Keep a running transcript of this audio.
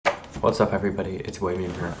What's up, everybody? It's Boy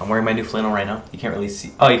Meme here. I'm wearing my new flannel right now. You can't really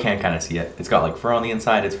see. Oh, you can kind of see it. It's got like fur on the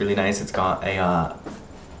inside. It's really nice. It's got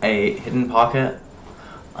a hidden pocket.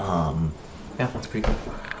 Yeah, that's pretty cool.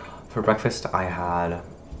 For breakfast, I had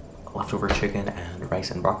leftover chicken and rice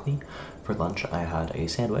and broccoli. For lunch, I had a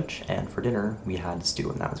sandwich, and for dinner, we had stew,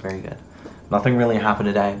 and that was very good. Nothing really happened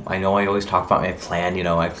today. I know I always talk about my plan. You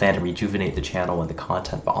know, I plan to rejuvenate the channel and the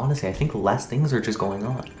content, but honestly, I think less things are just going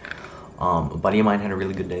on. A buddy of mine had a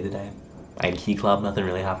really good day today. I had Key Club, nothing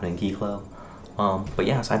really happened in Key Club. But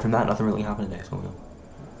yeah, aside from that, nothing really happened today, so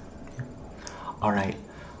yeah. Alright.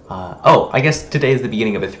 Oh, I guess today is the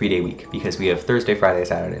beginning of a 3-day week because we have Thursday, Friday,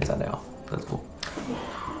 Saturday, and Sunday off. That's cool.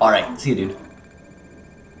 Alright, see you, dude.